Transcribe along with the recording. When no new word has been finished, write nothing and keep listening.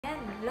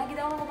Lagi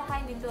daw ako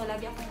kumakain dito.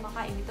 Lagi akong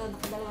kumakain dito.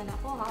 Nakadalawa na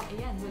ako ha.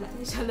 Ayan, wala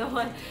na siya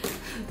laman.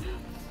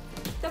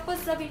 Tapos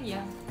sabi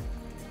niya,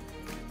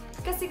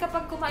 kasi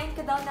kapag kumain ka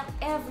daw ng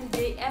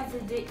everyday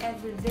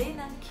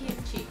ng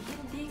kimchi,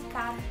 hindi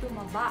ka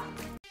tumaba.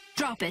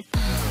 Drop it!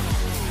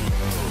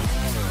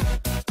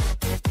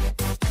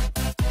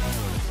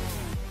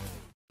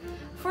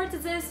 For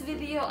today's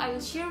video, I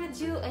will share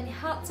with you on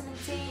how to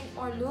maintain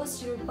or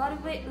lose your body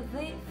weight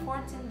within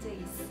 14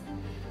 days.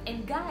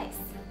 And guys,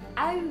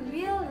 I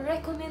will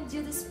recommend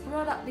you this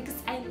product because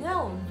I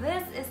know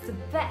this is the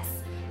best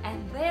and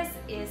this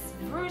is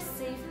very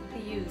safe to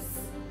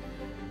use.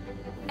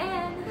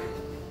 And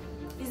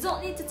you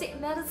don't need to take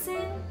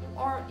medicine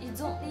or you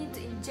don't need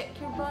to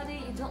inject your body,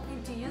 you don't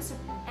need to use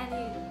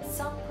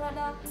some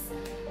products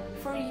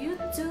for you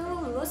to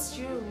lose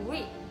your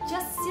weight.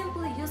 Just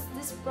simply use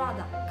this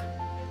product.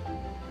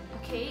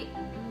 Okay?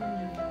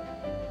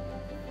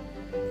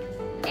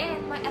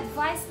 And my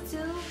advice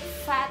to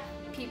fat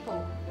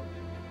people,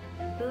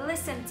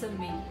 listen to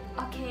me,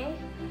 okay?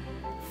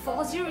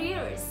 Close your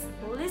ears,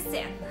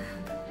 listen,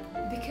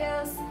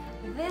 because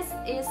this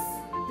is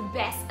the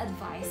best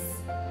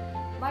advice.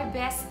 My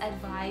best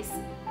advice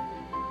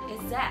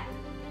is that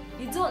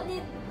you don't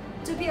need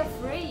to be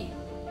afraid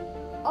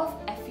of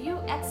a few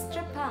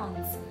extra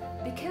pounds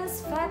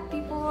because fat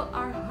people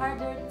are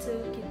harder to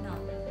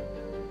kidnap.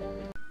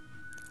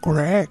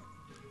 Correct.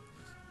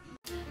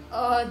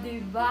 Oh,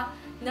 diba?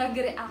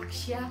 Nag-react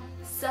siya.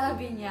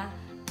 Sabi niya,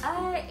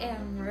 I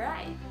am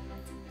right.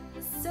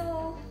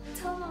 So,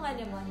 tama nga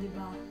naman,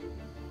 diba?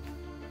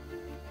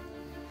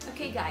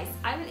 Okay guys,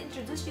 I will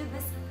introduce you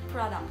this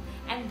product.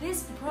 And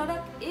this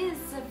product is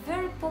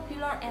very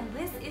popular and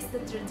this is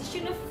the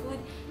traditional food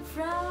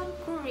from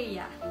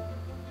Korea.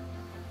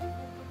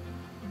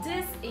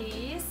 This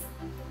is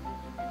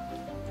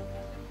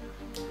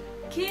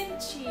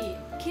kimchi.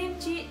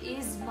 Kimchi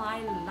is my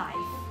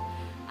life.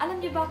 Alam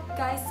niyo ba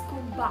guys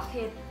kung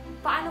bakit?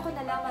 Paano ko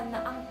nalaman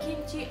na ang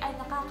kimchi ay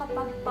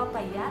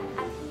nakakapagpapayat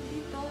at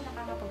hindi ito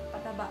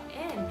nakakapagpataba?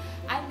 And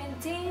I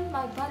maintain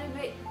my body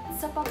weight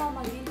sa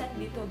pamamagitan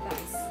dito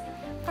guys.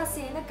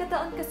 Kasi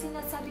nagkataon kasi na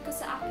sabi ko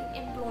sa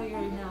aking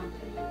employer na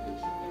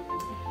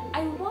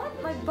I want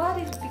my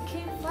body to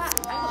become fat.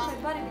 I want my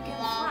body to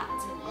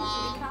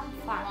become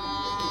fat.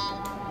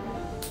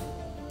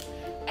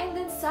 And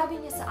then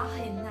sabi niya sa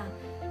akin na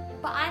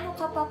paano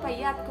ka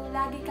papayat kung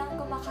lagi kang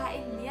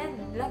kumakain yan?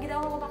 Lagi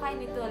daw ako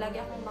kumakain nito. Lagi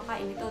akong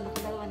kumakain nito.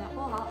 Nakadalawa na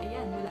ako ha.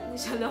 Ayan, wala na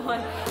siya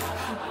laman.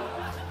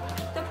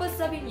 Tapos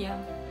sabi niya,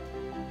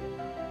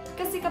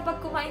 kasi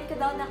kapag kumain ka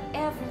daw ng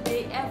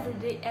everyday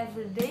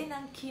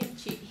ng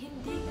kimchi,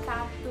 hindi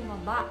ka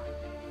tumaba.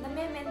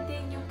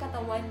 Na-maintain yung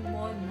katawan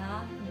mo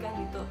na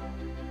ganito.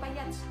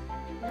 Payat.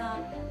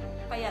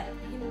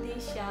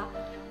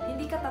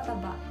 Hindi ka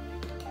tataba.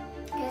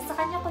 Kaya sa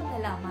kanya ko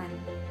nalaman.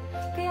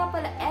 Kaya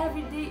pala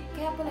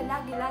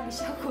lagi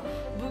siya ako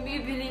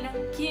bumibili ng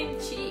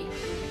kimchi.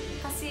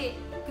 Kasi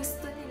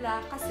gusto nila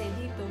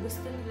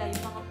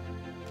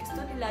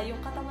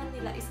yung katawan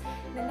nila is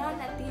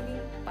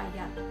nananatiling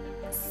payat.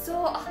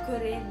 So ako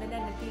rin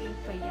nananatiling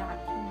payat.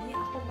 Hindi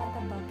ako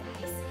mataba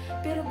guys.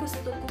 Pero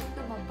gusto kong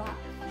tumaba.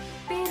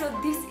 Pero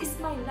this is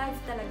my life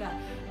talaga.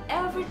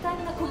 Every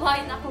time na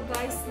kumain ako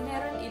guys,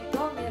 meron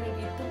ito.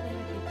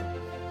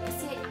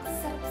 Kasi ang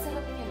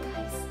sarap-sarap niya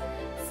guys.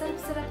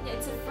 Sarap-sarap niya.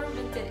 It's a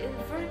fermented.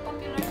 It's very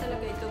popular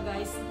talaga ito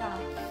guys na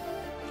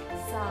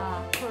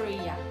sa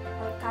Korea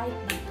or kahit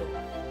dito.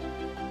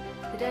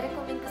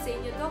 I-recommend ko sa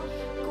inyo to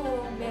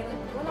kung meron.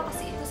 Wala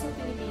kasi ito sa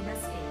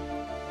Pilipinas eh.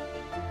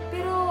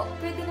 Pero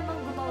pwede namang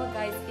gumawa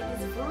guys. It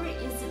is very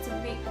easy to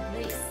make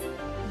this.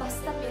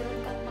 Basta meron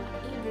kang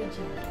mga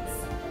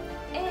ingredients.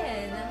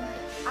 And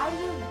I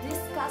will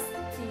discuss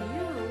to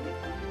you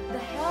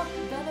the health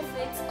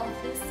benefits of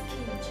this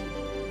kimchi.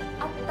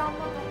 At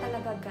tama nga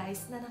talaga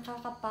guys na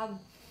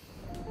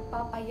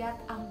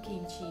nakakapagpapayat ang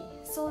kimchi.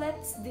 So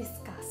let's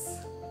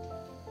discuss.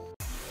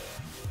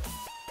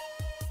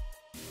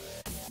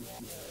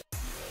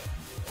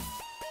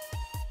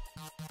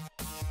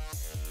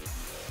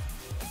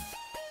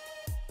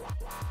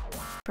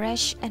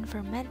 Fresh and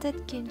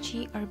fermented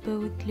kimchi are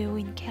both low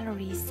in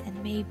calories and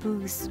may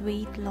boost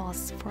weight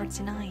loss.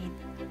 49.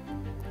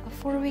 A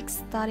 4-week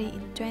study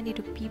in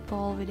 22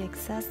 people with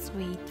excess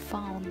weight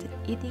found that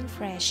eating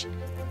fresh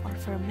or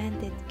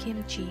fermented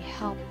kimchi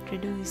helped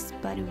reduce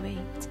body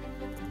weight,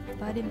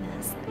 body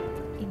mass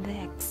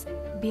index,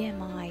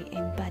 BMI,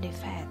 and body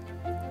fat.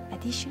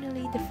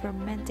 Additionally, the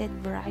fermented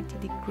variety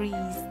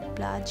decreased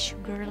blood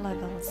sugar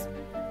levels.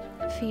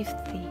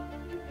 50.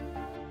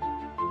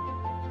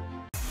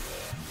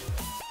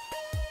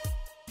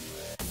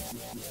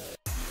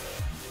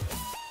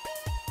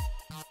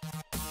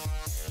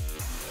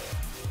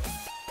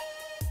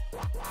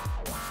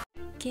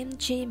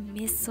 Kimchi,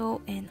 miso,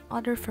 and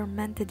other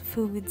fermented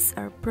foods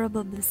are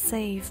probably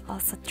safe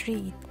as a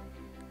treat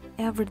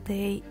every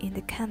day in the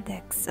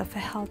context of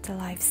a healthy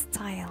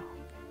lifestyle.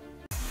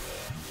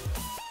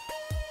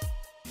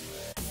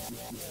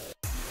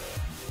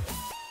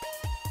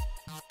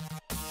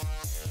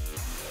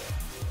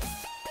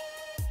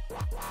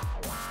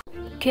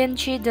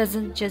 Kimchi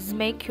doesn't just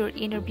make your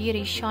inner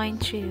beauty shine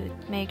through,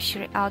 it makes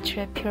your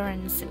outer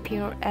appearance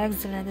appear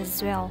excellent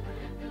as well,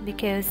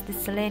 because the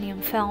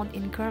selenium found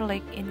in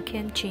garlic and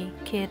kimchi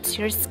keeps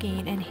your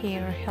skin and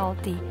hair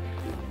healthy.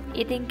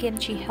 Eating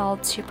kimchi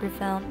helps you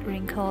prevent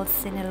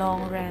wrinkles in the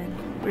long run,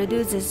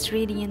 reduces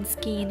radiant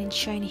skin and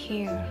shiny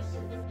hair.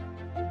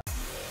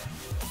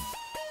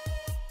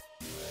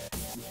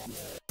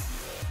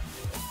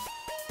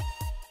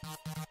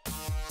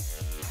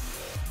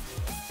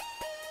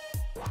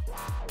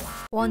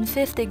 One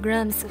 50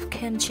 grams of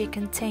kimchi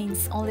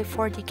contains only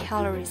 40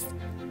 calories,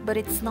 but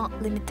it's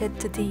not limited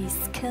to these.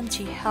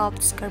 Kimchi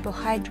helps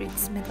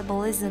carbohydrates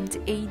metabolism to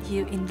aid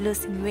you in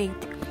losing weight.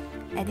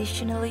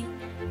 Additionally,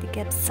 the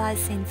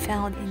capsaicin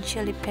found in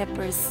chili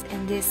peppers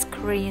in this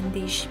Korean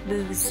dish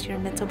boosts your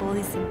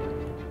metabolism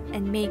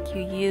and make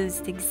you use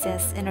the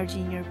excess energy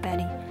in your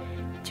body,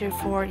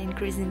 therefore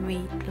increasing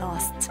weight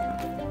loss.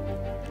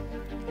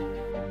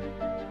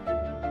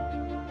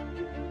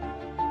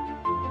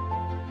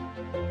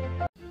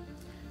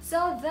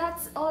 So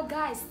that's all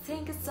guys,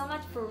 thank you so much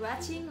for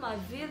watching my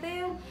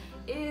video.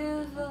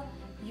 If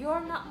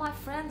you're not my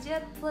friend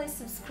yet, please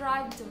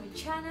subscribe to my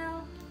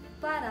channel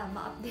para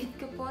ma-update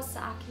ko po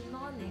sa aking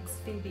mga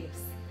next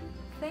videos.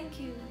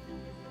 Thank you!